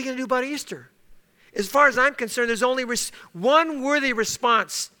 So what are you going to do about Easter? As far as I'm concerned, there's only one worthy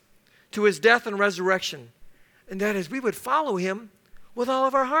response to his death and resurrection, and that is we would follow him with all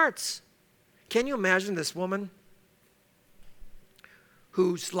of our hearts. Can you imagine this woman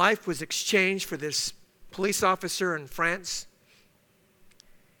whose life was exchanged for this police officer in France?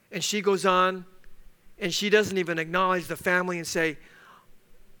 And she goes on, and she doesn't even acknowledge the family and say,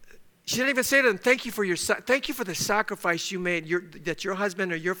 she didn't even say to them, thank you for the sacrifice you made, that your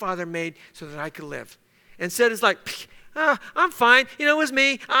husband or your father made so that I could live. Instead, it's like, I'm fine. It was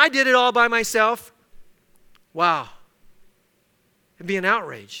me. I did it all by myself. Wow. It'd be an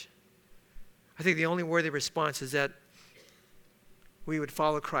outrage. I think the only worthy response is that we would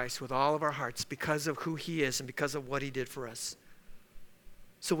follow Christ with all of our hearts because of who he is and because of what he did for us.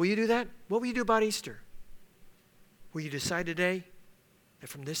 So will you do that? What will you do about Easter? Will you decide today that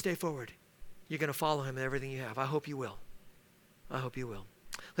from this day forward, you're going to follow him in everything you have? I hope you will. I hope you will.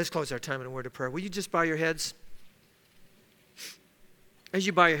 Let's close our time in a word of prayer. Will you just bow your heads? As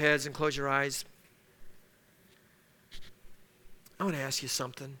you bow your heads and close your eyes, I want to ask you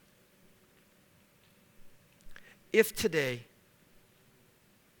something. If today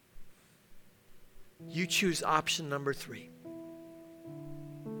you choose option number 3,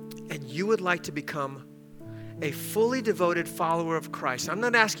 and you would like to become a fully devoted follower of Christ, I'm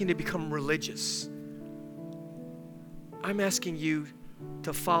not asking you to become religious. I'm asking you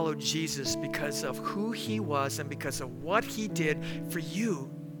to follow Jesus because of who he was and because of what he did for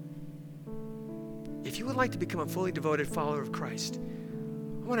you. If you would like to become a fully devoted follower of Christ,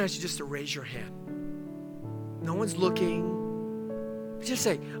 I want to ask you just to raise your hand. No one's looking. Just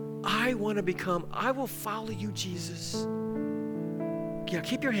say, I will follow you, Jesus. Yeah,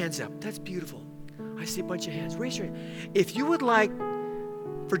 keep your hands up. That's beautiful. I see a bunch of hands. Raise your hand. If you would like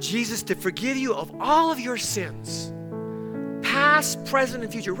for Jesus to forgive you of all of your sins, past, present,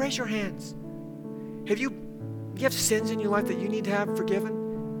 and future, raise your hands. You have sins in your life that you need to have forgiven?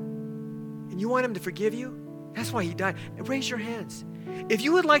 And you want him to forgive you? That's why he died. Raise your hands. If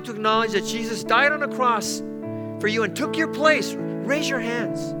you would like to acknowledge that Jesus died on a cross for you and took your place, raise your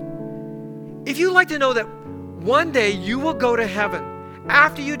hands. If you'd like to know that one day you will go to heaven,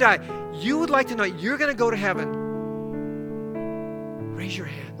 after you die, you would like to know you're going to go to heaven, raise your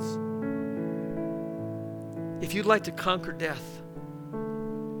hands. If you'd like to conquer death,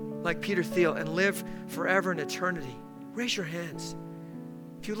 like Peter Thiel, and live forever in eternity, raise your hands.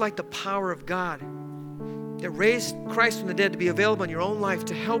 If you'd like the power of God that raised Christ from the dead to be available in your own life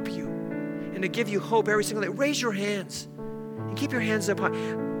to help you and to give you hope every single day, raise your hands and keep your hands up high.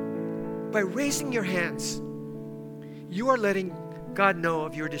 By raising your hands, you are letting God know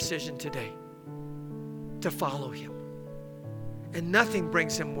of your decision today to follow him. And nothing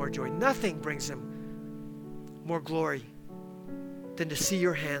brings him more joy. Nothing brings him more glory than to see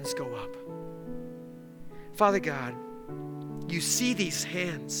your hands go up. Father God, you see these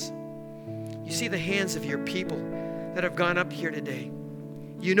hands. You see the hands of your people that have gone up here today.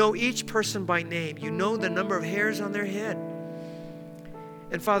 You know each person by name. You know the number of hairs on their head.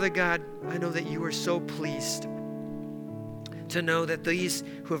 And Father God, I know that you are so pleased to know that these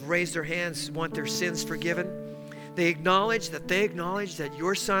who have raised their hands want their sins forgiven. They acknowledge that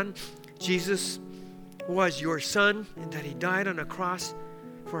your son, Jesus, was your son and that he died on a cross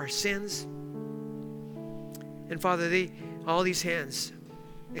for our sins. And Father, all these hands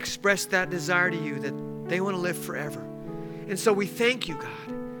express that desire to you that they want to live forever. And so we thank you,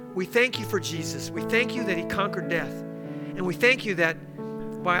 God. We thank you for Jesus. We thank you that he conquered death. And we thank you that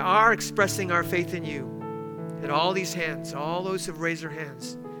by our expressing our faith in you, that all these hands, all those who have raised their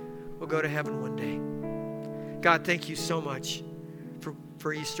hands, will go to heaven one day. God, thank you so much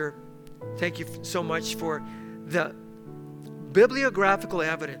for Easter. Thank you so much for the bibliographical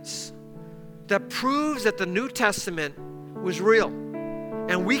evidence that proves that the New Testament was real.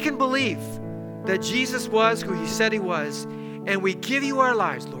 And we can believe that Jesus was who he said he was. And we give you our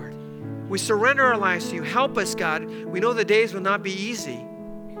lives, Lord. We surrender our lives to you. Help us, God. We know the days will not be easy.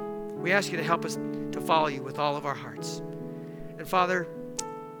 We ask you to help us to follow you with all of our hearts. And Father,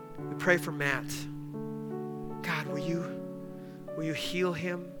 we pray for Matt. God, will you heal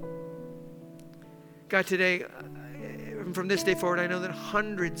him? God, today, from this day forward, I know that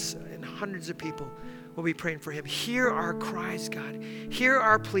hundreds and hundreds of people will be praying for him. Hear our cries, God. Hear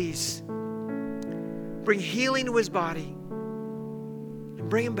our pleas. Bring healing to his body and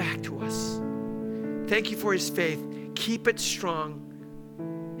bring him back to us. Thank you for his faith. Keep it strong.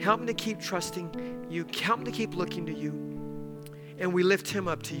 Help him to keep trusting you. Help him to keep looking to you. And we lift him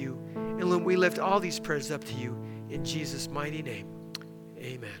up to you. And we lift all these prayers up to you in Jesus' mighty name.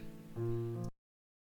 Amen.